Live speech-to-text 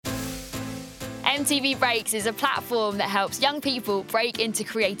MTV Breaks is a platform that helps young people break into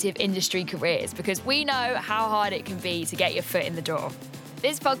creative industry careers because we know how hard it can be to get your foot in the door.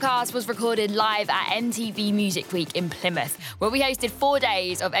 This podcast was recorded live at MTV Music Week in Plymouth, where we hosted 4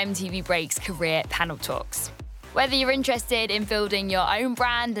 days of MTV Breaks career panel talks. Whether you're interested in building your own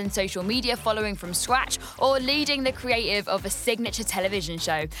brand and social media following from scratch or leading the creative of a signature television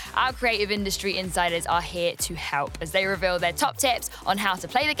show, our creative industry insiders are here to help as they reveal their top tips on how to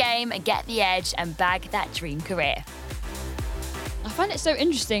play the game and get the edge and bag that dream career. I find it so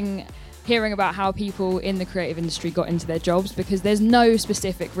interesting hearing about how people in the creative industry got into their jobs because there's no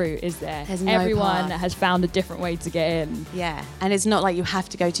specific route, is there? There's no Everyone path. has found a different way to get in. Yeah, and it's not like you have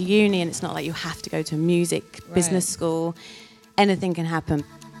to go to uni and it's not like you have to go to music business school. Anything can happen.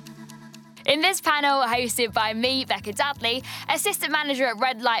 In this panel, hosted by me, Becca Dudley, Assistant Manager at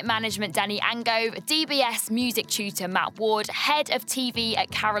Red Light Management, Danny Angove, DBS Music Tutor, Matt Ward, Head of TV at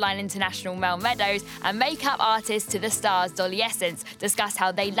Caroline International, Mel Meadows, and Makeup Artist to the Stars, Dolly Essence, discuss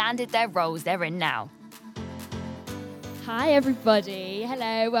how they landed their roles they're in now. Hi everybody,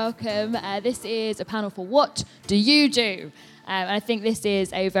 hello, welcome. This is a panel for What Do You Do? And I think this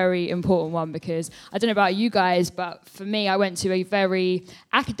is a very important one because I don't know about you guys, but for me, I went to a very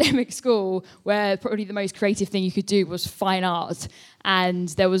academic school where probably the most creative thing you could do was fine art. And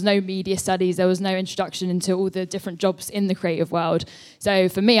there was no media studies, there was no introduction into all the different jobs in the creative world. So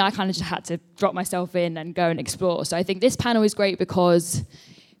for me, I kind of just had to drop myself in and go and explore. So I think this panel is great because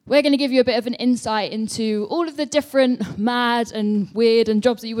we're going to give you a bit of an insight into all of the different mad and weird and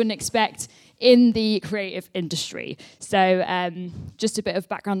jobs that you wouldn't expect in the creative industry. So just a bit of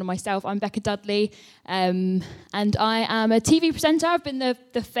background on myself. I'm Becca Dudley, and I am a TV presenter. I've been the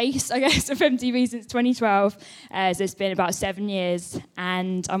face, I guess, of MTV since 2012. So it's been about 7 years.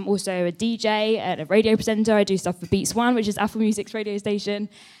 And I'm also a DJ and a radio presenter. I do stuff for Beats One, which is Apple Music's radio station.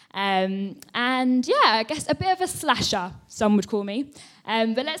 And yeah, I guess a bit of a slasher, some would call me.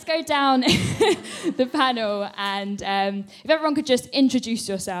 But let's go down the panel and if everyone could just introduce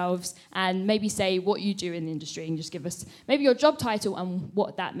yourselves and maybe say what you do in the industry and just give us maybe your job title and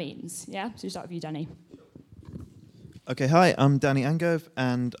what that means. Yeah, so we'll start with you, Danny. Okay, hi, I'm Danny Angove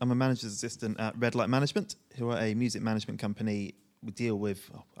and I'm a manager's assistant at Red Light Management, who are a music management company. We deal with,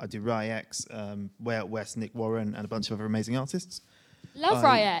 I do Rye-X, Way Out West, Nick Warren and a bunch of other amazing artists. Love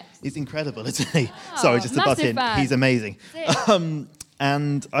Rye-X. He's incredible, isn't he? Sorry, just to butt in. Fan. He's amazing.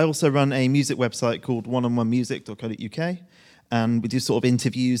 And I also run a music website called oneononemusic.co.uk. And we do sort of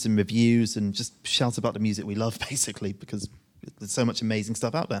interviews and reviews and just shout about the music we love, basically, because there's so much amazing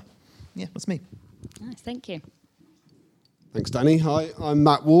stuff out there. Yeah, that's me. Nice, thank you. Thanks, Danny. Hi, I'm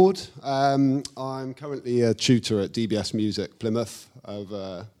Matt Ward. I'm currently a tutor at DBS Music Plymouth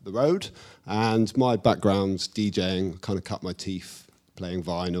over the road. And my background's DJing, kind of cut my teeth playing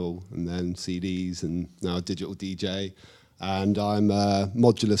vinyl and then CDs and now a digital DJ. And I'm a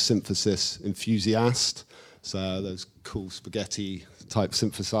modular synthesis enthusiast, so those cool spaghetti type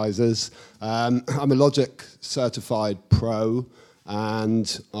synthesizers. I'm a Logic certified pro,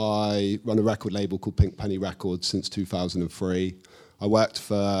 and I run a record label called Pink Penny Records since 2003. I worked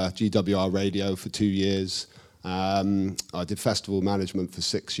for GWR Radio for 2 years. I did festival management for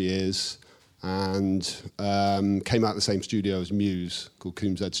 6 years, and came out of the same studio as Muse, called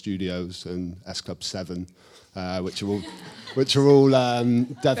Coombs Head Studios and S Club 7. Which are all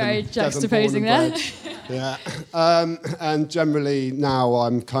Devon. Very juxtaposing there. Yeah, and generally now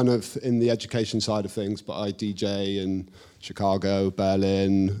I'm kind of in the education side of things, but I DJ in Chicago,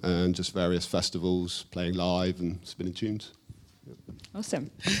 Berlin, and just various festivals, playing live and spinning tunes. Awesome.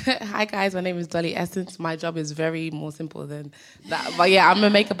 Hi guys, my name is Dolly Essence. My job is very more simple than that. But yeah, I'm a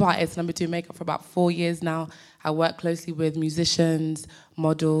makeup artist and I've been doing makeup for about 4 years now. I work closely with musicians,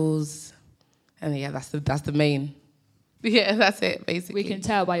 models, and yeah, that's the main. Yeah, that's it, basically. We can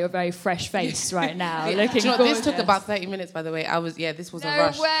tell by your very fresh face right now. Yeah. Looking Do you know, gorgeous. this took about 30 minutes, by the way. This was No a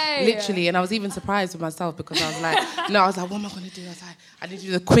rush. way. Literally, and I was even surprised with myself because I was like, what am I going to do? I was like, I need to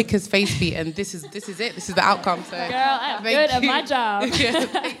do the quickest face beat, and this is it. This is the outcome. So, Girl, I'm thank good at you. my job. Yeah,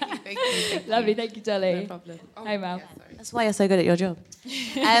 thank you. Lovely, thank you, Dolly. No problem. Oh, Hey, Mel. yeah, sorry. That's why you're so good at your job.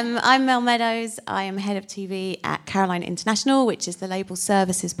 I'm Mel Meadows. I am head of TV at Caroline International, which is the label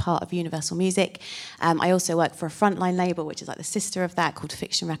services part of Universal Music. I also work for a frontline label, which is like the sister of that, called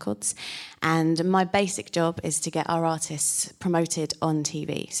Fiction Records. And my basic job is to get our artists promoted on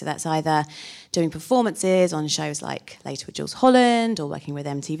TV. So that's either doing performances on shows like Later with Jules Holland, or working with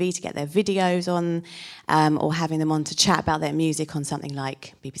MTV to get their videos on, or having them on to chat about their music on something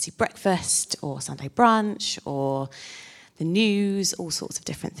like BBC Breakfast or Sunday Brunch or the news, all sorts of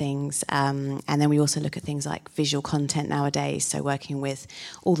different things. And then we also look at things like visual content nowadays, so working with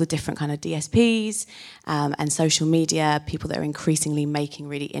all the different kind of DSPs and social media, people that are increasingly making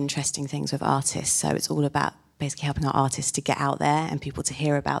really interesting things with artists. So it's all about basically helping our artists to get out there and people to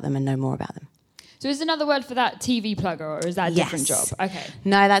hear about them and know more about them. So is another word for that TV plugger, or is that a different job? Okay.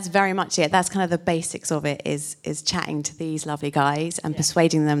 No, that's very much it. That's kind of the basics of it, is chatting to these lovely guys and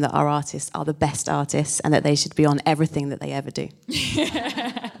persuading them that our artists are the best artists and that they should be on everything that they ever do.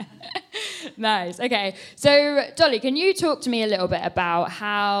 Nice. Okay. So, Dolly, can you talk to me a little bit about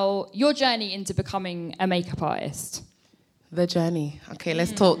how your journey into becoming a makeup artist? The journey. Okay,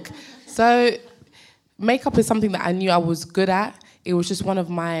 let's talk. So, makeup is something that I knew I was good at. It was just one of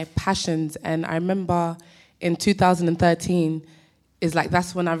my passions. And I remember in 2013,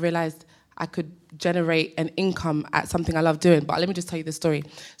 that's when I realized I could generate an income at something I love doing. But let me just tell you the story.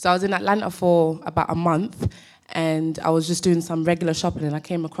 So I was in Atlanta for about a month, and I was just doing some regular shopping, and I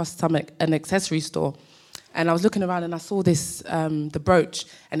came across an accessory store. And I was looking around and I saw this, the brooch,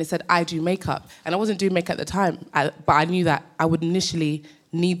 and it said, I do makeup. And I wasn't doing makeup at the time, but I knew that I would initially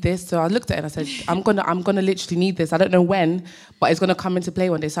need this. So I looked at it and I said, I'm gonna literally need this. I don't know when, but it's gonna come into play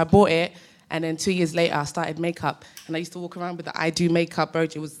one day. So I bought it, and then 2 years later I started makeup. And I used to walk around with the I do makeup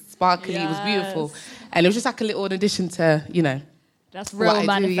brooch. It was sparkly, It was beautiful. And it was just like a little addition to, That's real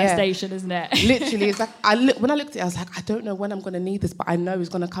manifestation, isn't it? Literally, it's like, when I looked at it, I was like, I don't know when I'm going to need this, but I know it's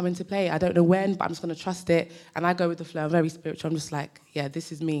going to come into play. I don't know when, but I'm just going to trust it. And I go with the flow. I'm very spiritual. I'm just like, yeah,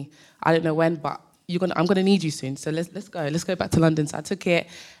 this is me. I don't know when, but I'm going to need you soon. So let's go. Let's go back to London. So I took it.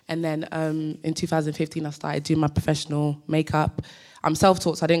 And then in 2015, I started doing my professional makeup. I'm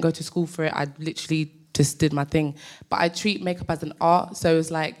self-taught, so I didn't go to school for it. I literally just did my thing. But I treat makeup as an art. So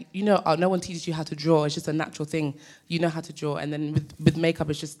it's like, no one teaches you how to draw. It's just a natural thing. You know how to draw. And then with makeup,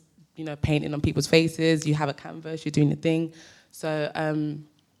 it's just, painting on people's faces. You have a canvas, you're doing your thing. So,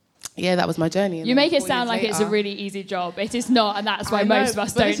 that was my journey. And you make it sound like it's a really easy job. It is not, and that's why most of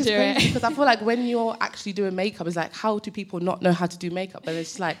us don't do it. Because I feel like when you're actually doing makeup, it's like, how do people not know how to do makeup? And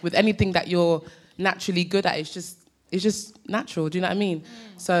it's like, with anything that you're naturally good at, it's just natural. Do you know what I mean?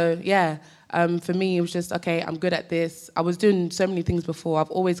 So, yeah. For me, it was just, okay, I'm good at this. I was doing so many things before.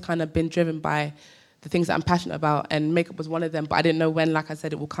 I've always kind of been driven by the things that I'm passionate about, and makeup was one of them, but I didn't know when, like I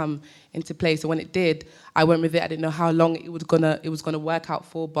said, it will come into play. So when it did, I went with it. I didn't know how long it was gonna work out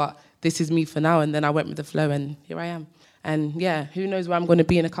for, but this is me for now. And then I went with the flow, and here I am. And yeah, who knows where I'm going to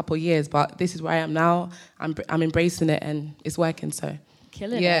be in a couple of years, but this is where I am now. I'm embracing it, and it's working, so.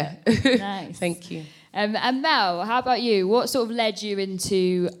 Killing it. Nice. Thank you. And Mel, how about you? What sort of led you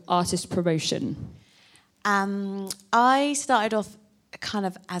into artist promotion? I started off kind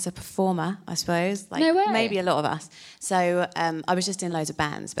of as a performer, I suppose. Like no way. Maybe a lot of us. So I was just in loads of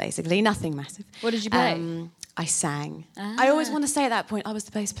bands, basically. Nothing massive. What did you play? I sang. I always want to say at that point I was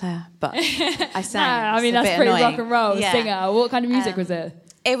the bass player, but I sang. No, I mean, that's pretty rock and roll, singer. What kind of music was it?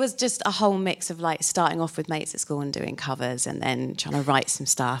 It was just a whole mix of like starting off with mates at school and doing covers, and then trying to write some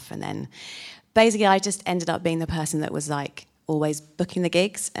stuff, and then basically I just ended up being the person that was like always booking the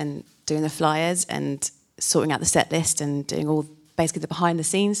gigs and doing the flyers and sorting out the set list and doing all basically the behind the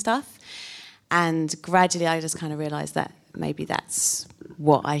scenes stuff. And gradually I just kind of realised that maybe that's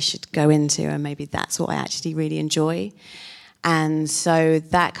what I should go into, and maybe that's what I actually really enjoy. And so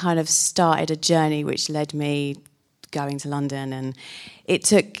that kind of started a journey which led me going to London, and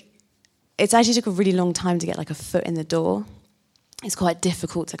it actually took a really long time to get like a foot in the door. It's quite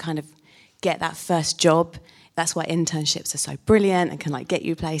difficult to kind of get that first job. That's why internships are so brilliant and can like get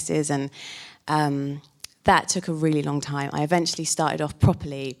you places, and that took a really long time. I eventually started off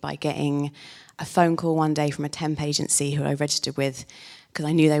properly by getting a phone call one day from a temp agency who I registered with because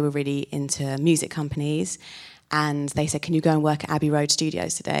I knew they were really into music companies, and they said, can you go and work at Abbey Road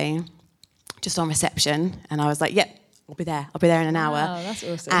Studios today, just on reception? And I was like, yep, I'll be there in an hour. Wow, that's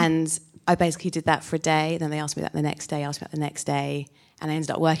awesome. And I basically did that for a day, then they asked me that the next day, and I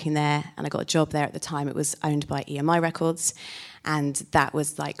ended up working there, and I got a job there. At the time it was owned by EMI Records, and that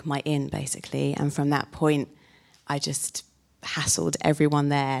was like my in, basically. And from that point I just hassled everyone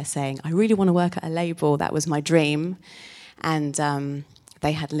there saying, I really want to work at a label. That was my dream. And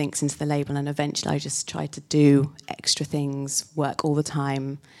they had links into the label, and eventually I just tried to do extra things, work all the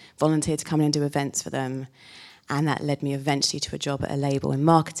time, volunteer to come in and do events for them. And that led me eventually to a job at a label in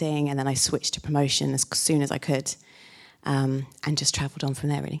marketing, and then I switched to promotion as soon as I could, and just travelled on from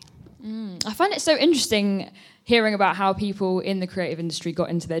there, really. I find it so interesting hearing about how people in the creative industry got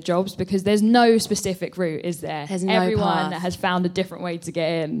into their jobs, because there's no specific route, is there? There's no Everyone path. has found a different way to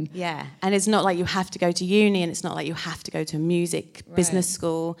get in. Yeah, and it's not like you have to go to uni, and it's not like you have to go to a music business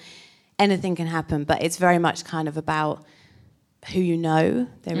school. Anything can happen, but it's very much kind of about who you know.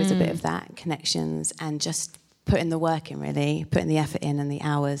 There is a bit of that, connections, and just putting the work in, really, putting the effort in and the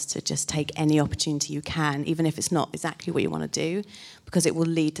hours to just take any opportunity you can, even if it's not exactly what you want to do, because it will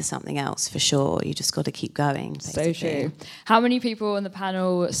lead to something else for sure. You just got to keep going, basically. So true. How many people on the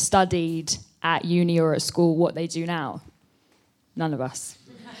panel studied at uni or at school what they do now? None of us.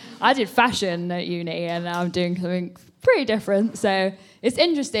 I did fashion at uni, and now I'm doing something pretty different. So it's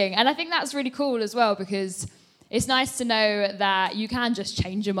interesting. And I think that's really cool as well, because it's nice to know that you can just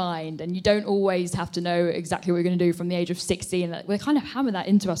change your mind and you don't always have to know exactly what you're going to do from the age of 16. They kind of hammer that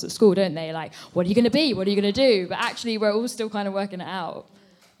into us at school, don't they? Like, what are you going to be? What are you going to do? But actually, we're all still kind of working it out.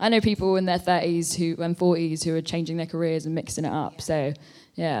 I know people in their 30s and 40s who are changing their careers and mixing it up. So,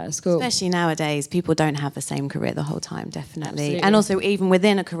 yeah, it's cool. Especially nowadays, people don't have the same career the whole time, definitely. Absolutely. And also, even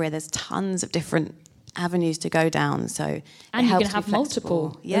within a career, there's tons of different avenues to go down. So and you can have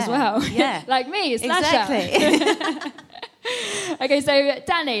multiple as well. Yeah. Like me, it's exactly. Okay, so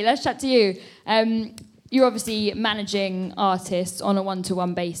Danny, let's chat to you. You're obviously managing artists on a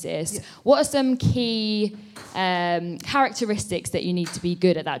one-to-one basis. Yeah. What are some key characteristics that you need to be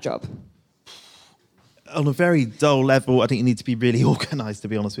good at that job? On a very dull level, I think you need to be really organised, to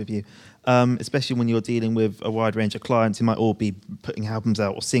be honest with you. Especially when you're dealing with a wide range of clients who might all be putting albums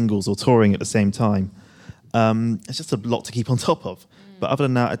out or singles or touring at the same time. It's just a lot to keep on top of. But other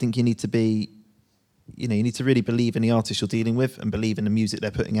than that, I think you need to be, you need to really believe in the artist you're dealing with and believe in the music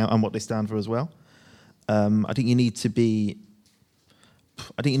they're putting out and what they stand for as well. I think you need to be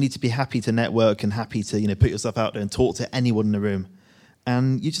happy to network and happy to, put yourself out there and talk to anyone in the room.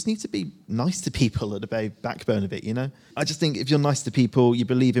 And you just need to be nice to people at the very backbone of it, I just think if you're nice to people, you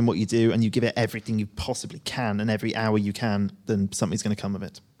believe in what you do and you give it everything you possibly can and every hour you can, then something's going to come of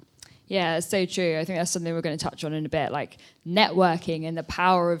it. Yeah, it's so true. I think that's something we're going to touch on in a bit, like networking and the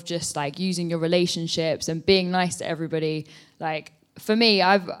power of just like using your relationships and being nice to everybody. Like for me,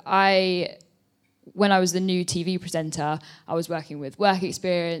 when I was the new TV presenter, I was working with work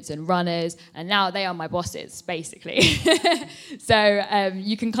experience and runners, and now they are my bosses, basically. So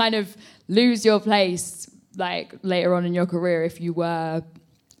you can kind of lose your place like later on in your career if you were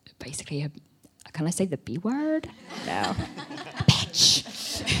basically can I say the B word? No. A bitch.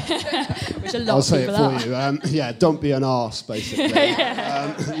 Which a lot I'll say it people for are. you. Don't be an arse, basically.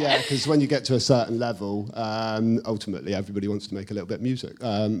 Because when you get to a certain level, ultimately everybody wants to make a little bit of music,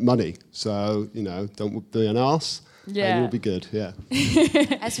 money. So, don't be an arse. Yeah. And you'll be good, yeah.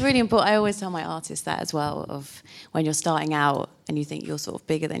 It's really important. I always tell my artists that as well, of when you're starting out and you think you're sort of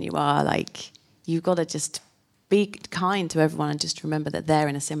bigger than you are, like, you've got to just be kind to everyone and just remember that they're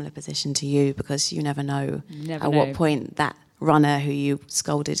in a similar position to you, because you never know what point that runner who you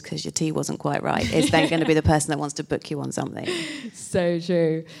scolded because your tea wasn't quite right is then going to be the person that wants to book you on something. So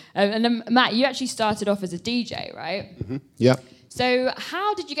true. And then, Matt, you actually started off as a DJ, right? Mm-hmm. Yeah. So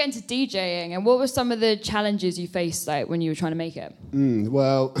how did you get into DJing, and what were some of the challenges you faced like when you were trying to make it?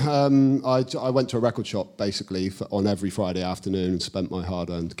 I went to a record shop basically on every Friday afternoon and spent my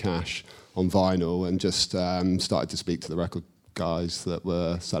hard-earned cash on vinyl and just started to speak to the record guys that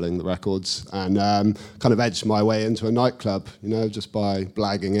were selling the records and kind of edged my way into a nightclub, just by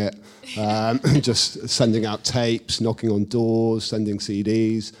blagging it, just sending out tapes, knocking on doors, sending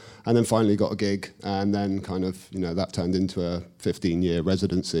CDs, and then finally got a gig, and then kind of, that turned into a 15-year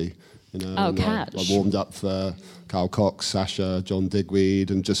residency. I warmed up for Carl Cox, Sasha, John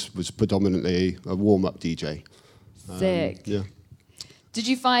Digweed, and just was predominantly a warm-up DJ. Sick. Yeah. Did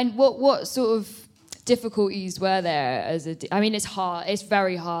you find what sort of difficulties were there I mean, it's hard. It's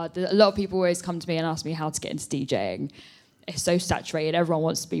very hard. A lot of people always come to me and ask me how to get into DJing. It's so saturated. Everyone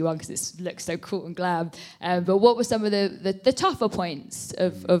wants to be one because it looks so cool and glam. But what were some of the tougher points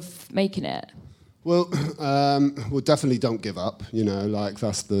of making it? Well, definitely don't give up.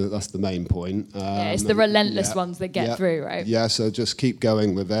 That's the main point. It's the relentless ones that get through, right? Yeah. So just keep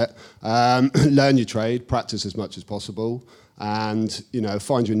going with it. Learn your trade. Practice as much as possible. And,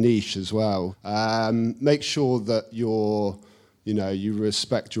 find your niche as well. Make sure that you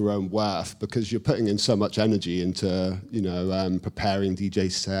respect your own worth, because you're putting in so much energy into, preparing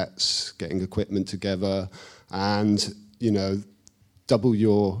DJ sets, getting equipment together, and, double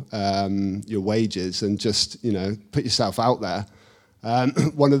your wages and just, put yourself out there.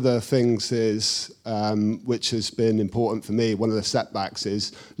 One of the things is, which has been important for me, one of the setbacks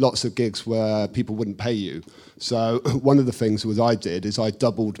is lots of gigs where people wouldn't pay you. So one of the things I did is I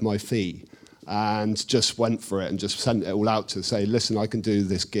doubled my fee. and just went for it and just sent it all out to say, listen, I can do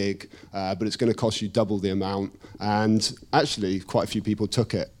this gig, but it's going to cost you double the amount. And actually, quite a few people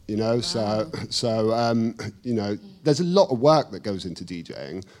took it, you know. Wow. So you know, there's a lot of work that goes into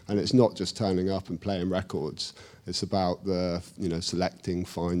DJing, and it's not just turning up and playing records. It's about the, you know, selecting,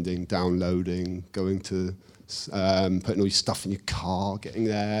 finding, downloading, going to putting all your stuff in your car, getting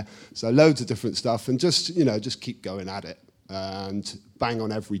there. So loads of different stuff, and just, you know, just keep going at it and bang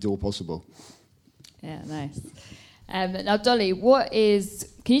on every door possible. Yeah, nice. Now, Dolly,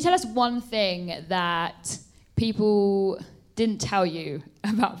 can you tell us one thing that people didn't tell you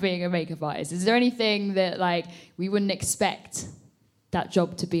about being a makeup artist? Is there anything that, like, we wouldn't expect that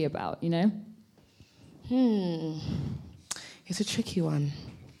job to be about, you know? It's a tricky one.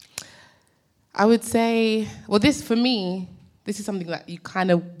 I would say, well, this is something that you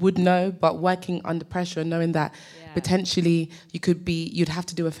kind of would know, but working under pressure, knowing that potentially you'd have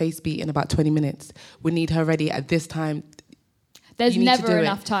to do a face beat in about 20 minutes. We need her ready at this time. There's never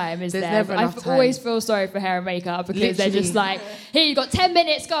enough time, is there? Never enough time. I always feel sorry for hair and makeup because they're just like, here, you've got 10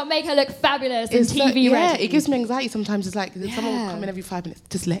 minutes, go and make her look fabulous and TV ready. Yeah, it gives me anxiety sometimes. It's like, someone will come in every 5 minutes,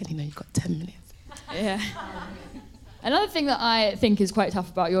 just letting you know you've got 10 minutes. Yeah. Another thing that I think is quite tough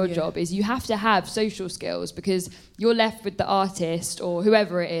about your job is you have to have social skills, because you're left with the artist or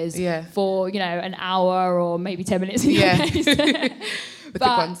whoever it is for, you know, an hour or maybe 10 minutes in your case.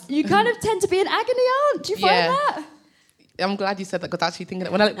 But you kind of tend to be an agony aunt. Do you find that? I'm glad you said that, because actually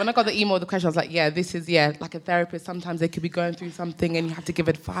thinking when I got the email with the question, I was like, this is like a therapist. Sometimes they could be going through something and you have to give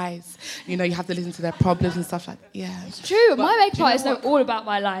advice. You know, you have to listen to their problems and stuff like that. Yeah. It's true. My makeup artists know all about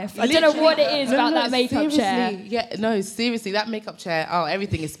my life. I don't know what it is about that makeup chair. Yeah, no, seriously, that makeup chair,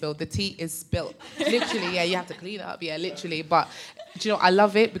 everything is spilled. The tea is spilled. Literally, you have to clean it up. Yeah, literally. But do you know, I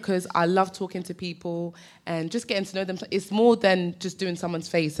love it because I love talking to people and just getting to know them. It's more than just doing someone's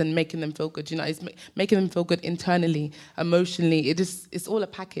face and making them feel good. You know, it's making them feel good internally, emotionally. It's all a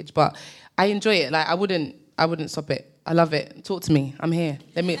package. But I enjoy it. Like I wouldn't stop it. I love it. Talk to me. I'm here.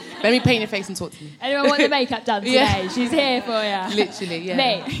 Let me paint your face and talk to me. Anyone want the makeup done today? She's here for you. Literally, yeah.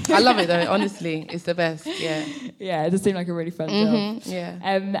 Mate. I love it though. Honestly, it's the best. Yeah. Yeah, it does seem like a really fun job. Yeah.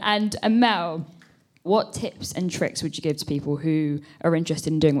 And Mel, what tips and tricks would you give to people who are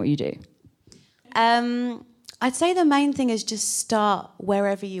interested in doing what you do? I'd say the main thing is just start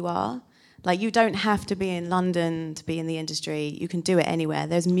wherever you are. Like, you don't have to be in London to be in the industry. You can do it anywhere.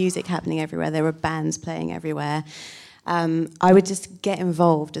 There's music happening everywhere. There are bands playing everywhere. I would just get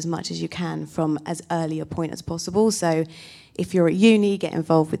involved as much as you can from as early a point as possible. So if you're at uni, get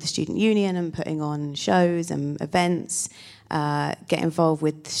involved with the student union and putting on shows and events. Get involved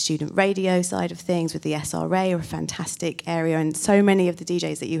with the student radio side of things, with the SRA, are a fantastic area. And so many of the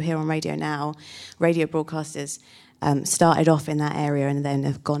DJs that you hear on radio now, radio broadcasters, started off in that area and then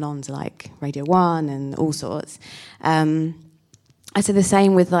have gone on to like Radio 1 and all sorts. I say the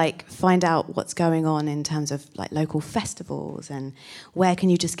same with like, find out what's going on in terms of like local festivals and where can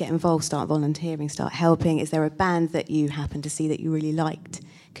you just get involved, start volunteering, start helping. Is there a band that you happen to see that you really liked?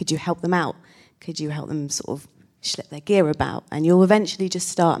 Could you help them out? Could you help them sort of schlep their gear about? And you'll eventually just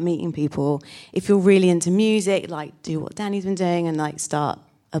start meeting people. If you're really into music, like do what Danny's been doing and like start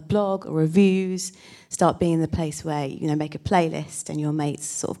a blog or reviews, start being the place where, you know, make a playlist and your mates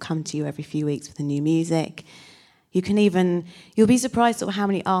sort of come to you every few weeks with the new music. You can even, you'll be surprised sort of how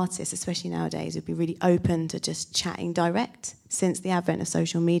many artists, especially nowadays, would be really open to just chatting direct. Since the advent of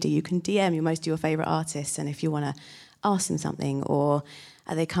social media, you can DM most of your favourite artists, and if you want to ask them something, or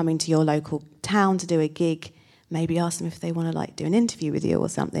are they coming to your local town to do a gig, maybe ask them if they want to like do an interview with you or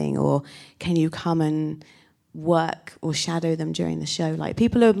something, or can you come and work or shadow them during the show. Like,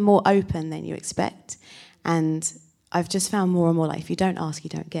 people are more open than you expect, and I've just found more and more, like, if you don't ask, you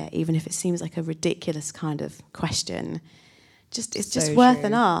don't get, even if it seems like a ridiculous kind of question. It's just worth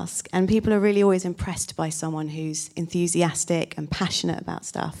an ask. And people are really always impressed by someone who's enthusiastic and passionate about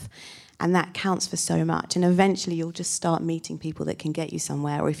stuff. And that counts for so much. And eventually you'll just start meeting people that can get you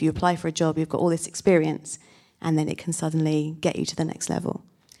somewhere. Or if you apply for a job, you've got all this experience, and then it can suddenly get you to the next level.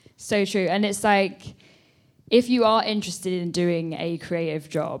 So true. And it's like, if you are interested in doing a creative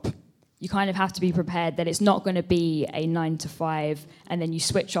job, you kind of have to be prepared that it's not going to be a 9 to 5 and then you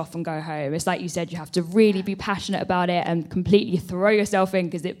switch off and go home. It's like you said, you have to really be passionate about it and completely throw yourself in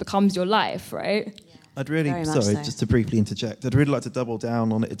because it becomes your life, right? Yeah. I'd really, just to briefly interject, I'd really like to double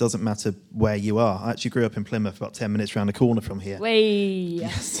down on it. It doesn't matter where you are. I actually grew up in Plymouth, about 10 minutes round the corner from here.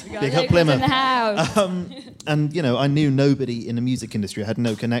 Yes. Big up Plymouth. In the house. And, you know, I knew nobody in the music industry. I had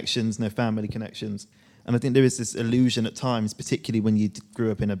no connections, no family connections. And I think there is this illusion at times, particularly when you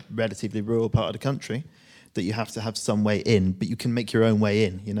grew up in a relatively rural part of the country, that you have to have some way in, but you can make your own way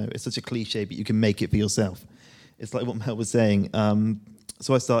in. You know, it's such a cliche, but you can make it for yourself. It's like what Mel was saying.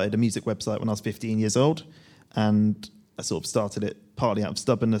 So I started a music website when I was 15 years old, and I sort of started it partly out of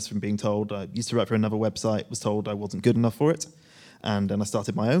stubbornness from being told. I used to write for another website, was told I wasn't good enough for it. And then I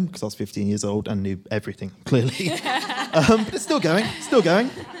started my own because I was 15 years old and knew everything, clearly. But it's still going.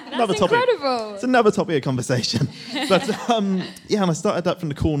 That's incredible. It's another topic of conversation. But and I started that from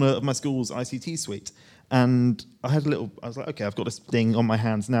the corner of my school's ICT suite. And I was like, okay, I've got this thing on my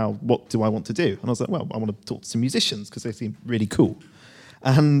hands now. What do I want to do? And I was like, well, I want to talk to some musicians because they seem really cool.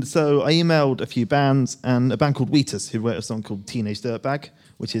 And so I emailed a few bands, and a band called Wheatus, who wrote a song called Teenage Dirtbag,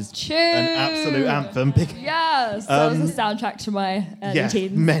 which is an absolute anthem. Yes, that was the soundtrack to my early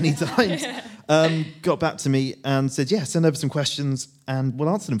teens. Many times. Got back to me and said, send over some questions and we'll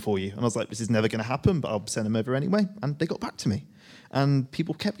answer them for you. And I was like, this is never going to happen, but I'll send them over anyway. And they got back to me. And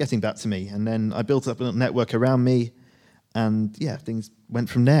people kept getting back to me. And then I built up a little network around me. And things went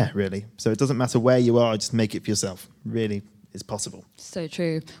from there, really. So it doesn't matter where you are, just make it for yourself. Really, it's possible. So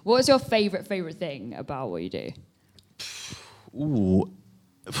true. What was your favourite thing about what you do? Ooh.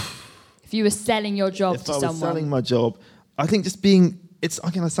 If you were selling your job to someone. If I was selling my job, I think just I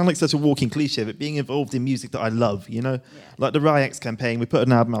sound like such a walking cliche, but being involved in music that I love, you know? Yeah. Like the RyX campaign, we put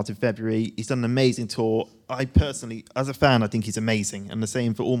an album out in February. He's done an amazing tour. I personally, as a fan, I think he's amazing. And the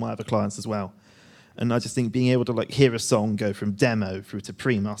same for all my other clients as well. And I just think being able to hear a song go from demo through to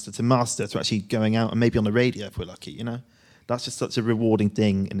pre-master to master to actually going out and maybe on the radio if we're lucky, you know? That's just such a rewarding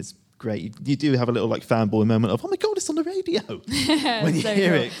thing, and it's great. You do have a little fanboy moment of, oh my God, it's on the radio when you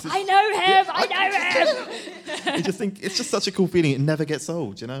hear it. I know him. You just think it's just such a cool feeling. It never gets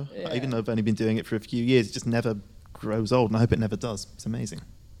old, you know? Yeah. Even though I've only been doing it for a few years, it just never grows old, and I hope it never does. It's amazing.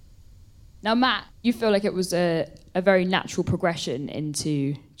 Now, Matt, you feel like it was a very natural progression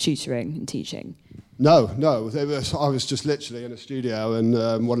into tutoring and teaching? No. I was just literally in a studio,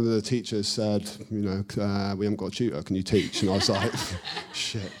 and one of the teachers said, we haven't got a tutor, can you teach? And I was like,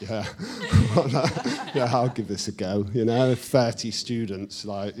 shit, yeah. I'll give this a go. 30 students,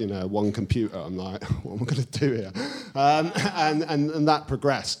 one computer. I'm like, what am I going to do here? And that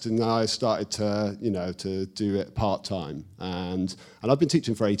progressed, and I started to do it part-time. And I've been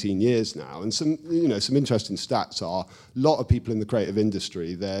teaching for 18 years now, and some interesting stats are a lot of people in the creative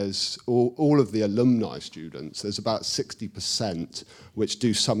industry. There's all of the alumni students. There's about 60% which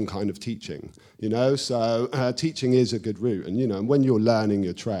do some kind of teaching. So teaching is a good route, and when you're learning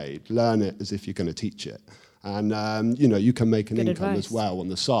your trade, learn it as if you're going to teach it. And you can make an good income advice as well on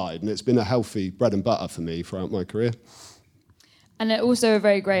the side, and it's been a healthy bread and butter for me throughout my career. And also a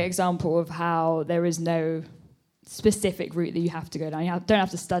very great example of how there is no specific route that you have to go down. You don't have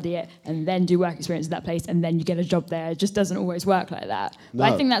to study it and then do work experience in that place and then you get a job there. It just doesn't always work like that. No.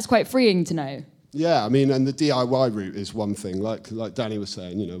 But I think that's quite freeing to know. Yeah, and the DIY route is one thing. Like Danny was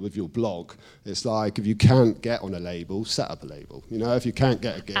saying, with your blog, it's like if you can't get on a label, set up a label. If you can't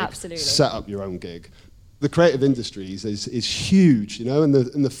get a gig, absolutely, set up your own gig. The creative industries is huge, and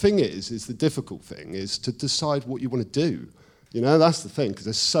the thing is the difficult thing is to decide what you want to do. That's the thing, because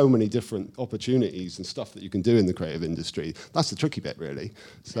there's so many different opportunities and stuff that you can do in the creative industry. That's the tricky bit, really.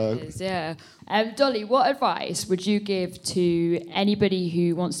 So, it is, yeah. Dolly, what advice would you give to anybody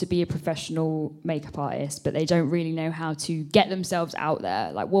who wants to be a professional makeup artist, but they don't really know how to get themselves out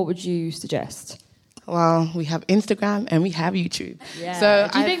there? What would you suggest? Well, we have Instagram and we have YouTube. Yeah. So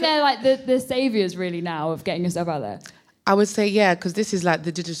do you think they're the saviors really now of getting yourself out there? I would say, yeah, because this is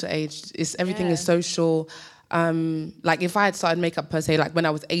the digital age. Everything is social. If I had started makeup per se, when I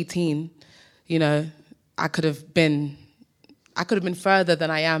was 18, I could have been further than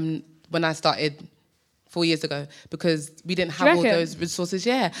I am when I started 4 years ago, because we didn't have all those resources.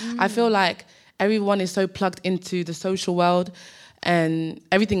 Yeah, I feel like everyone is so plugged into the social world, and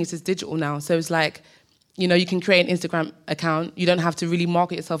everything is just digital now. So it's you can create an Instagram account. You don't have to really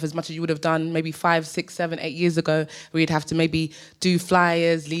market yourself as much as you would have done maybe 5, 6, 7, 8 years ago, where you'd have to maybe do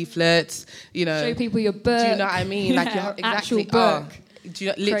flyers, leaflets, Show people your book. Do you know what I mean? Your exactly, actual book.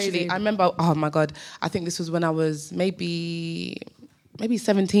 Literally, crazy. I remember, oh my God, I think this was when I was maybe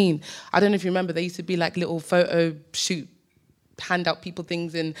 17. I don't know if you remember, there used to be little photo shoot, hand out people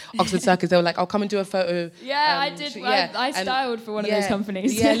things in Oxford Circus. They were like, "I'll come and do a photo." Yeah, I did. I styled for one of those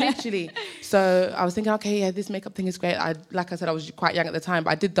companies. Yeah, literally. So I was thinking, okay, this makeup thing is great. Like I said, I was quite young at the time, but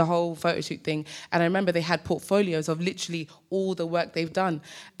I did the whole photo shoot thing. And I remember they had portfolios of literally all the work they've done.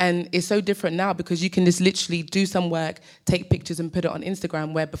 And it's so different now because you can just literally do some work, take pictures and put it on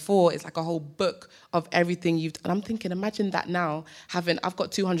Instagram, where before it's a whole book of everything you've done. And I'm thinking, imagine that now, I've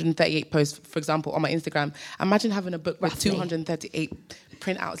got 238 posts, for example, on my Instagram. Imagine having a book with 238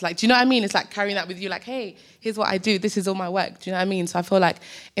 printouts. Like, do you know what I mean? It's like carrying that with you, like, hey, here's what I do. This is all my work. Do you know what I mean? So I feel like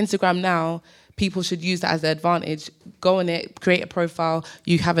Instagram now, people should use that as their advantage. Go on it, create a profile.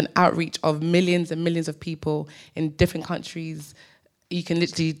 You have an outreach of millions and millions of people in different countries. You can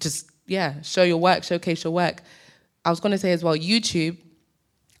literally just, show your work, showcase your work. I was going to say as well, YouTube,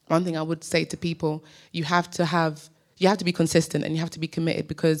 one thing I would say to people, you have to be consistent and you have to be committed,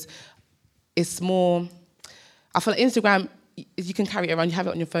 because it's more, I feel like Instagram, you can carry it around, you have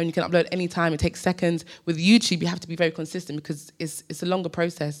it on your phone, you can upload anytime, it takes seconds. With YouTube, you have to be very consistent because it's a longer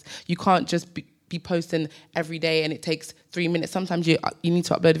process. You can't just be posting every day and it takes 3 minutes. Sometimes you need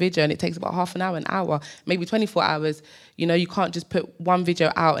to upload a video and it takes about half an hour, maybe 24 hours. You know, you can't just put one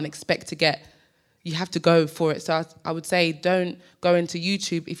video out and expect to get, you have to go for it. So I would say don't go into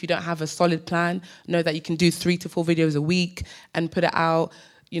YouTube if you don't have a solid plan. Know that you can do 3 to 4 videos a week and put it out.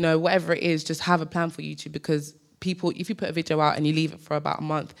 You know, whatever it is, just have a plan for YouTube, because people, if you put a video out and you leave it for about a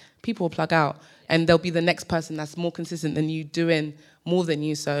month, people will plug out and there'll be the next person that's more consistent than you, doing more than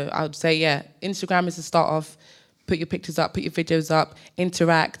you. So I would say, Instagram is the start off. Put your pictures up, put your videos up,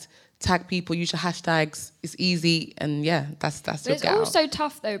 interact, tag people, use your hashtags. It's easy, and that's But your it's get out. also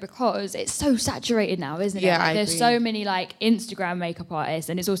tough though, because it's so saturated now, isn't it? Yeah, Like, I there's agree. so many like Instagram makeup artists,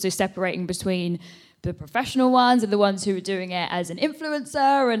 and it's also separating between the professional ones and the ones who are doing it as an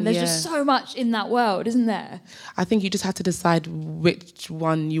influencer, and there's just so much in that world, isn't there? I think you just have to decide which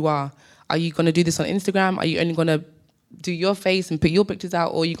one you are. Are you going to do this on Instagram? Are you only going to do your face and put your pictures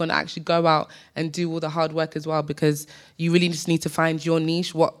out, or are you going to actually go out and do all the hard work as well? Because you really just need to find your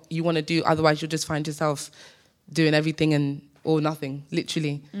niche, what you want to do. Otherwise, you'll just find yourself doing everything and or nothing,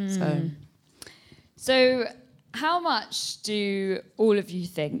 literally. So how much do all of you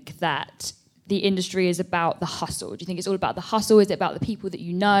think that the industry is about the hustle? Do you think it's all about the hustle? Is it about the people that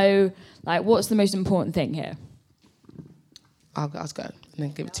you know? Like, what's the most important thing here? I'll go and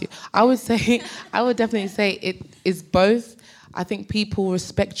then give it to you. I would definitely say it is both. I think people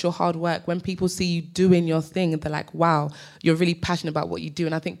respect your hard work. When people see you doing your thing, they're like, wow, you're really passionate about what you do.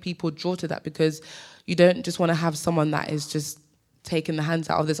 And I think people draw to that, because you don't just want to have someone that is just taking the hands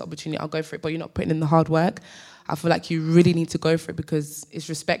out of this opportunity, I'll go for it, but you're not putting in the hard work. I feel like you really need to go for it because it's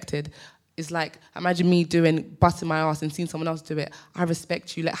respected. It's like, imagine me busting my ass and seeing someone else do it. I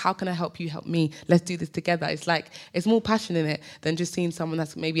respect you. Like, how can I help you help me? Let's do this together. It's like, it's more passion in it than just seeing someone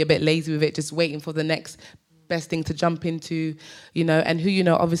that's maybe a bit lazy with it, just waiting for the next best thing to jump into, you know, and who you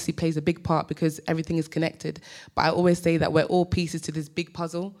know obviously plays a big part because everything is connected. But I always say that we're all pieces to this big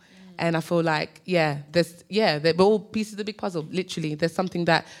puzzle. And I feel like, we're all pieces of the big puzzle, literally. There's something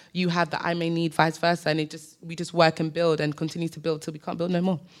that you have that I may need, vice versa, and we just work and build and continue to build till we can't build no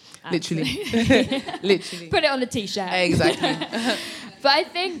more. Literally. Literally. Put it on a t-shirt. Exactly. But I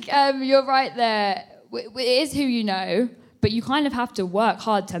think you're right there. It is who you know, but you kind of have to work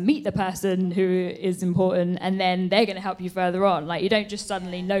hard to meet the person who is important, and then they're going to help you further on. Like, you don't just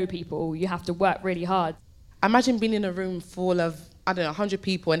suddenly know people. You have to work really hard. Imagine being in a room full of, 100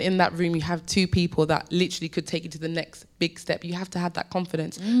 people, and in that room you have 2 people that literally could take you to the next big step. You have to have that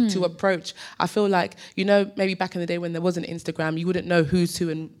confidence to approach. I feel like, you know, maybe back in the day when there wasn't Instagram, you wouldn't know who's who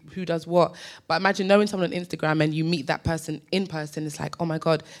and who does what. But imagine knowing someone on Instagram and you meet that person in person. It's like, oh my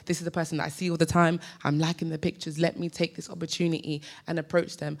God, this is the person that I see all the time. I'm liking the pictures. Let me take this opportunity and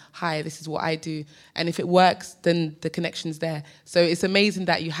approach them. Hi, this is what I do. And if it works, then the connection's there. So it's amazing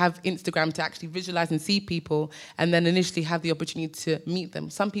that you have Instagram to actually visualize and see people, and then initially have the opportunity to meet them.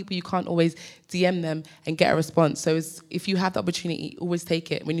 Some people you can't always DM them and get a response. So if you have the opportunity, always take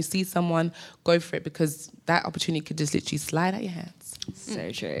it. When you see someone, go for it, because that opportunity could just literally slide out your hands.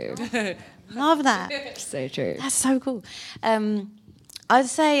 So true. Love that. So true. That's so cool. I'd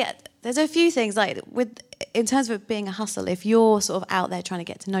say there's a few things, like in terms of it being a hustle. If you're sort of out there trying to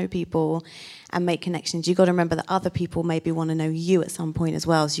get to know people and make connections, you've got to remember that other people maybe want to know you at some point as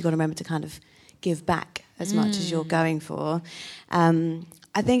well. So you've got to remember to kind of give back as much as you're going for.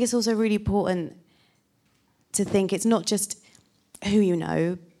 I think it's also really important to think it's not just who you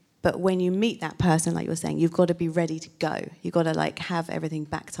know, but when you meet that person, like you were saying, you've got to be ready to go. You've got to like have everything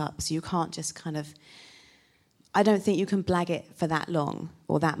backed up. So you can't just kind of, I don't think you can blag it for that long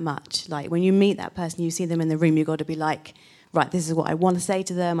or that much. Like when you meet that person, you see them in the room, you've got to be like, right, this is what I want to say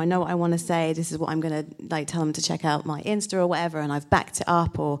to them. I know what I want to say. This is what I'm going to like tell them to check out my Insta or whatever, and I've backed it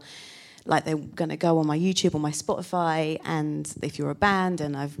up, or like they're going to go on my YouTube or my Spotify, and if you're a band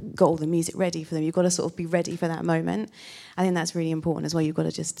and I've got all the music ready for them, you've got to sort of be ready for that moment. I think that's really important as well. You've got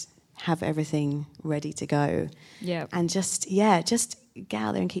to just have everything ready to go. Yeah. And just get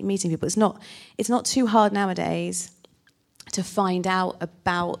out there and keep meeting people. It's not too hard nowadays to find out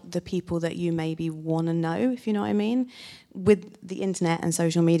about the people that you maybe want to know, if you know what I mean. With the internet and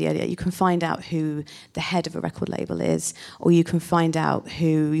social media, you can find out who the head of a record label is, or you can find out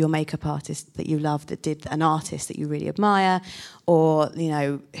who your makeup artist that you love that did an artist that you really admire, or, you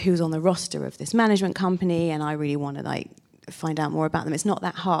know, who's on the roster of this management company, and I really want to, like, find out more about them. It's not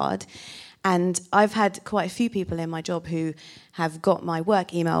that hard. And I've had quite a few people in my job who have got my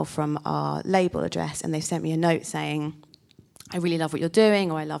work email from our label address, and they've sent me a note saying, I really love what you're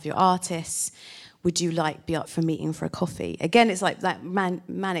doing, or I love your artists. Would you be up for meeting for a coffee? Again, it's like that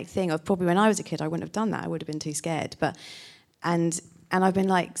manic thing of probably when I was a kid, I wouldn't have done that. I would have been too scared. And I've been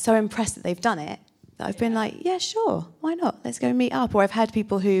like so impressed that they've done it that I've been like, yeah, sure, why not? Let's go meet up. Or I've had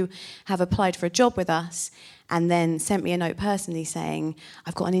people who have applied for a job with us and then sent me a note personally saying,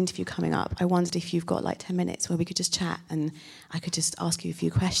 I've got an interview coming up. I wondered if you've got like 10 minutes where we could just chat and I could just ask you a few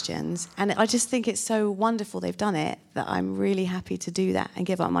questions. And I just think it's so wonderful they've done it that I'm really happy to do that and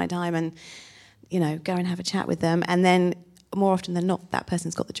give up my time and, you know, go and have a chat with them. And then more often than not, that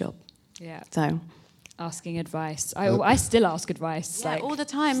person's got the job. Yeah. So asking advice. I still ask advice. Yeah, like, all the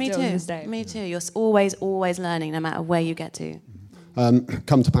time. Me still too. to this day. Me too. You're always learning, no matter where you get to.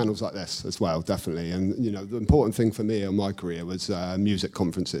 Come to panels like this as well, definitely. And, you know, the important thing for me in my career was music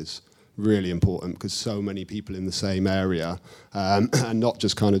conferences. Really important because so many people in the same area and not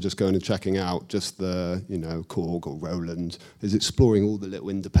just kind of just going and checking out just the, you know, Korg or Roland, is exploring all the little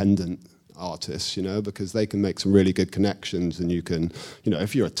independent artists, you know, because they can make some really good connections. And you can, you know,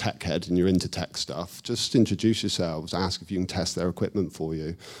 if you're a tech head and you're into tech stuff, just introduce yourselves, ask if you can test their equipment for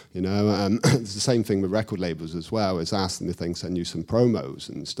you, you know. It's the same thing with record labels as well, is ask them if they can send you some promos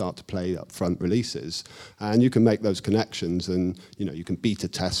and start to play up front releases. And you can make those connections and, you know, you can beta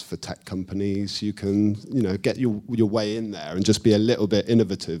test for tech companies, you can, you know, get your way in there and just be a little bit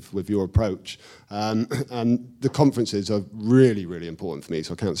innovative with your approach. And the conferences are really, really important for me,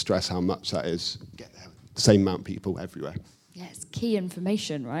 so I can't stress how much that is. Get there, the same amount of people everywhere. Yeah, it's key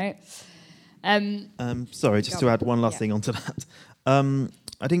information, right? Sorry, just to add one last thing onto that.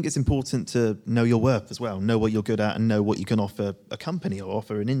 I think it's important to know your worth as well, know what you're good at and know what you can offer a company or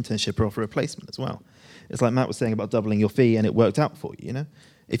offer an internship or offer a placement as well. It's like Matt was saying about doubling your fee and it worked out for you, you know?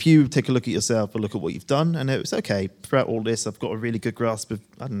 If you take a look at yourself or look at what you've done and it's okay, throughout all this I've got a really good grasp of,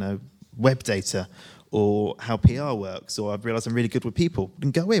 I don't know, web data or how PR works, or I've realised I'm really good with people,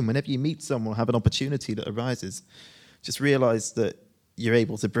 then go in. Whenever you meet someone or have an opportunity that arises, just realise that you're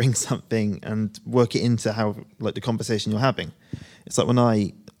able to bring something and work it into how, like, the conversation you're having. It's like when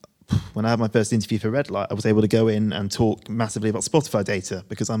I had my first interview for Red Light, I was able to go in and talk massively about Spotify data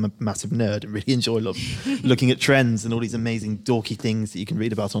because I'm a massive nerd and really enjoy looking at trends and all these amazing dorky things that you can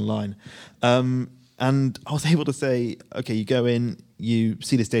read about online. And I was able to say, okay, you go in, you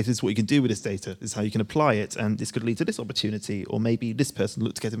see this data, this is what you can do with this data, this is how you can apply it, and this could lead to this opportunity, or maybe this person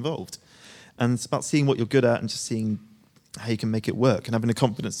look to get involved. And it's about seeing what you're good at and just seeing how you can make it work and having the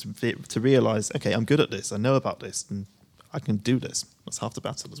confidence to realise, okay, I'm good at this, I know about this, and I can do this. That's half the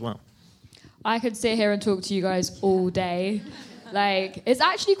battle as well. I could sit here and talk to you guys all day. Like, it's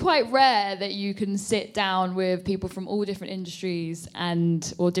actually quite rare that you can sit down with people from all different industries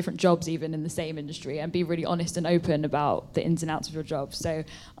or different jobs even in the same industry and be really honest and open about the ins and outs of your job. So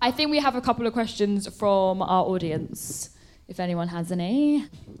I think we have a couple of questions from our audience, if anyone has any.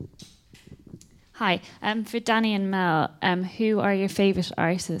 Hi, for Danny and Mel, who are your favourite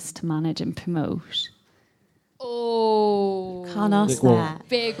artists to manage and promote? Oh, Can't ask Big one. that.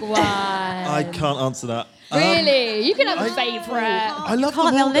 big one. I can't answer that. Really? You can have a favourite. I love Can't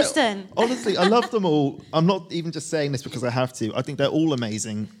them they'll all. listen. Honestly, I love them all. I'm not even just saying this because I have to. I think they're all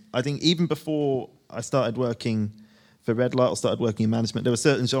amazing. I think even before I started working for Red Light or started working in management, there were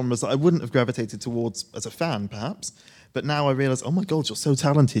certain genres that I wouldn't have gravitated towards as a fan, perhaps. But now I realise, oh my God, you're so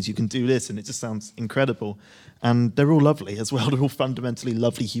talented, you can do this, and it just sounds incredible. And they're all lovely as well. They're all fundamentally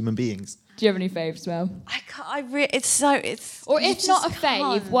lovely human beings. Do you have any faves, Mel? I can't. It's Or you if not a just fave,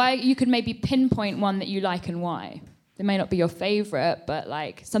 can't. why you could maybe pinpoint one that you like and why. They may not be your favourite, but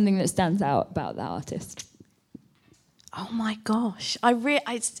like something that stands out about that artist. Oh my gosh,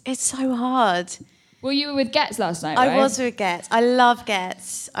 it's so hard. Well, you were with Getz last night, I right? was with Getz. I love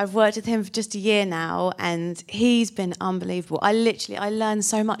Getz. I've worked with him for just a year now, and he's been unbelievable. I learn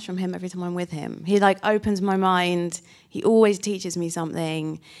so much from him every time I'm with him. He opens my mind. He always teaches me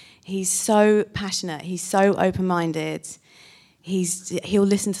something. He's so passionate. He's so open-minded. He'll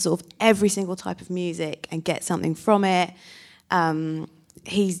listen to sort of every single type of music and get something from it.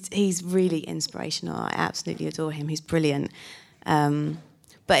 He's really inspirational. I absolutely adore him. He's brilliant.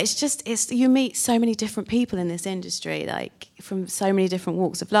 But you meet so many different people in this industry, like from so many different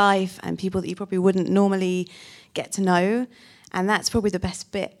walks of life, and people that you probably wouldn't normally get to know. And that's probably the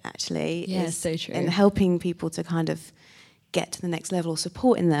best bit, actually. Yeah, is so true. in helping people to kind of get to the next level, or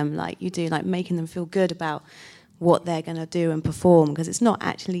supporting them like you do, like making them feel good about what they're going to do and perform, because it's not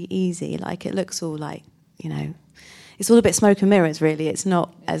actually easy. Like, it looks all like, it's all a bit smoke and mirrors, really. It's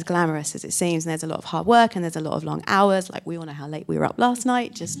not as glamorous as it seems, and there's a lot of hard work and there's a lot of long hours. Like, we all know how late we were up last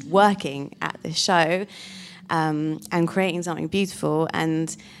night just working at this show and creating something beautiful.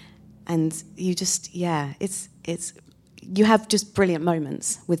 And you just, you have just brilliant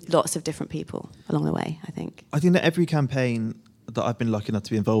moments with lots of different people along the way, I think. I think that every campaign that I've been lucky enough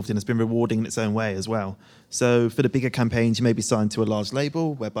to be involved in has been rewarding in its own way as well. So for the bigger campaigns, you may be signed to a large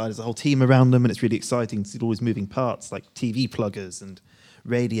label whereby there's a whole team around them, and it's really exciting to see all these moving parts like TV pluggers and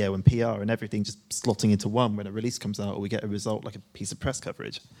radio and PR and everything just slotting into one when a release comes out, or we get a result like a piece of press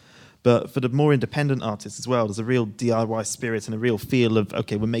coverage. But for the more independent artists as well, there's a real DIY spirit and a real feel of,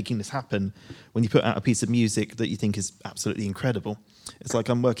 okay, we're making this happen when you put out a piece of music that you think is absolutely incredible. It's like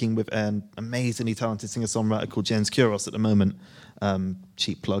I'm working with an amazingly talented singer-songwriter called Jens Kuros at the moment.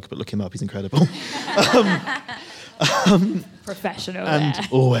 Cheap plug, but look him up, he's incredible. Professional and there.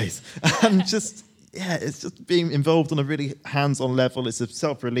 Always. And just, it's just being involved on a really hands-on level. It's a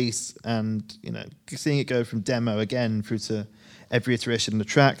self-release, and, seeing it go from demo again through to every iteration of the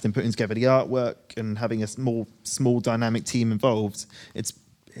track, then putting together the artwork and having a small dynamic team involved, it's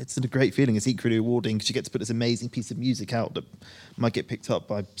a great feeling. It's equally rewarding because you get to put this amazing piece of music out that might get picked up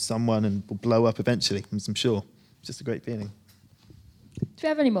by someone and will blow up eventually, I'm sure. It's just a great feeling. Do we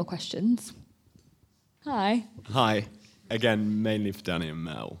have any more questions? Hi. Hi. Again, mainly for Danny and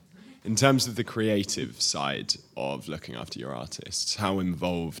Mel. In terms of the creative side of looking after your artists, how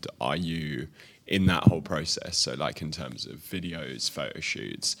involved are you in that whole process? So like in terms of videos, photo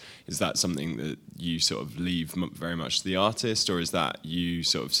shoots, is that something that you sort of leave very much to the artist, or is that you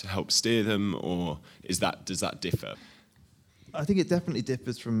sort of help steer them, or does that differ? I think it definitely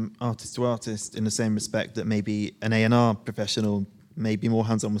differs from artist to artist in the same respect that maybe an A&R professional may be more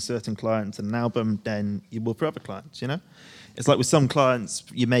hands-on with certain clients and an album than you will for other clients, It's like with some clients,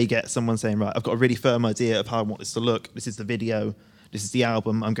 you may get someone saying, right, I've got a really firm idea of how I want this to look. This is the video. This is the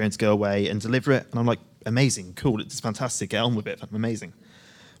album. I'm going to go away and deliver it. And I'm like, amazing, cool. It's fantastic. Get on with it. Amazing.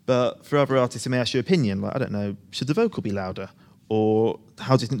 But for other artists who may ask your opinion, like, I don't know, should the vocal be louder? Or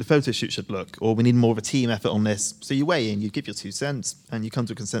how do you think the photo shoot should look? Or we need more of a team effort on this. So you weigh in, you give your 2 cents, and you come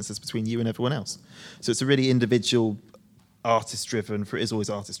to a consensus between you and everyone else. So it's a really individual, artist-driven, for it is always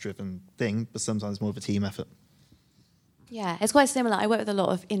artist-driven thing, but sometimes more of a team effort. Yeah, it's quite similar. I work with a lot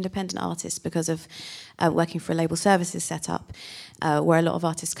of independent artists because of working for a label services setup, where a lot of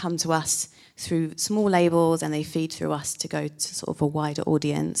artists come to us through small labels and they feed through us to go to sort of a wider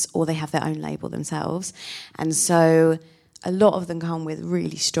audience, or they have their own label themselves. And so a lot of them come with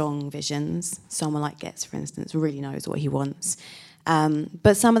really strong visions. Someone like Getz, for instance, really knows what he wants.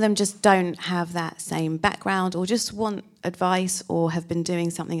 But some of them just don't have that same background, or just want advice, or have been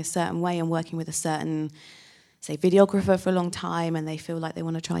doing something a certain way and working with a certain, say, videographer for a long time, and they feel like they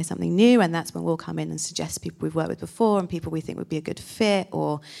want to try something new, and that's when we'll come in and suggest people we've worked with before and people we think would be a good fit.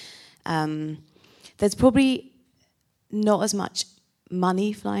 Or there's probably not as much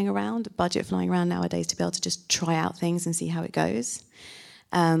money flying around, budget flying around nowadays to be able to just try out things and see how it goes.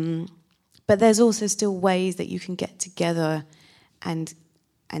 But there's also still ways that you can get together and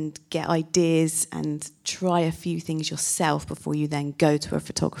get ideas and try a few things yourself before you then go to a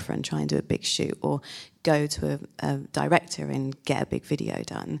photographer and try and do a big shoot, or go to a director and get a big video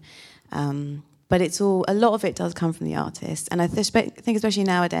done. But a lot of it does come from the artist. And I think especially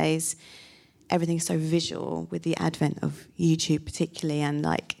nowadays, everything's so visual with the advent of YouTube particularly, and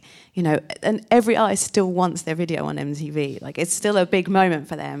and every artist still wants their video on MTV. Like, it's still a big moment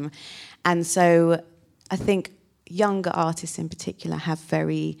for them. And so I think younger artists in particular have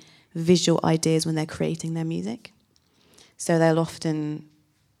very visual ideas when they're creating their music. So they'll often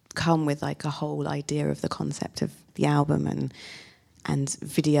come with like a whole idea of the concept of the album and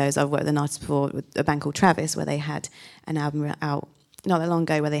videos. I've worked with an artist before with a band called Travis, where they had an album out not that long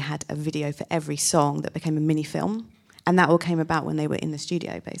ago where they had a video for every song that became a mini film, and that all came about when they were in the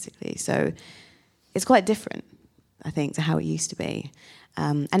studio, basically. So it's quite different, I think, to how it used to be.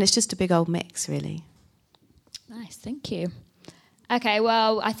 And it's just a big old mix, really. Nice, thank you. Okay,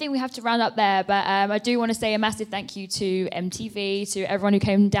 well, I think we have to round up there, but I do want to say a massive thank you to MTV, to everyone who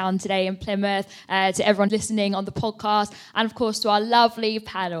came down today in Plymouth, to everyone listening on the podcast, and of course to our lovely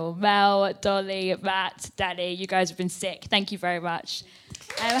panel, Mel, Dolly, Matt, Danny. You guys have been sick. Thank you very much.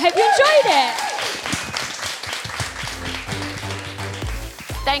 I hope you enjoyed it.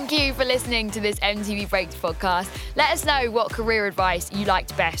 Thank you for listening to this MTV Breaks podcast. Let us know what career advice you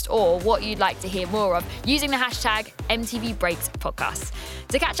liked best or what you'd like to hear more of using the hashtag MTV Breaks Podcast.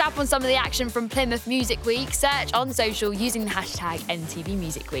 To catch up on some of the action from Plymouth Music Week, search on social using the hashtag MTV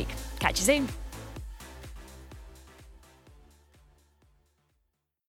Music Week. Catch you soon.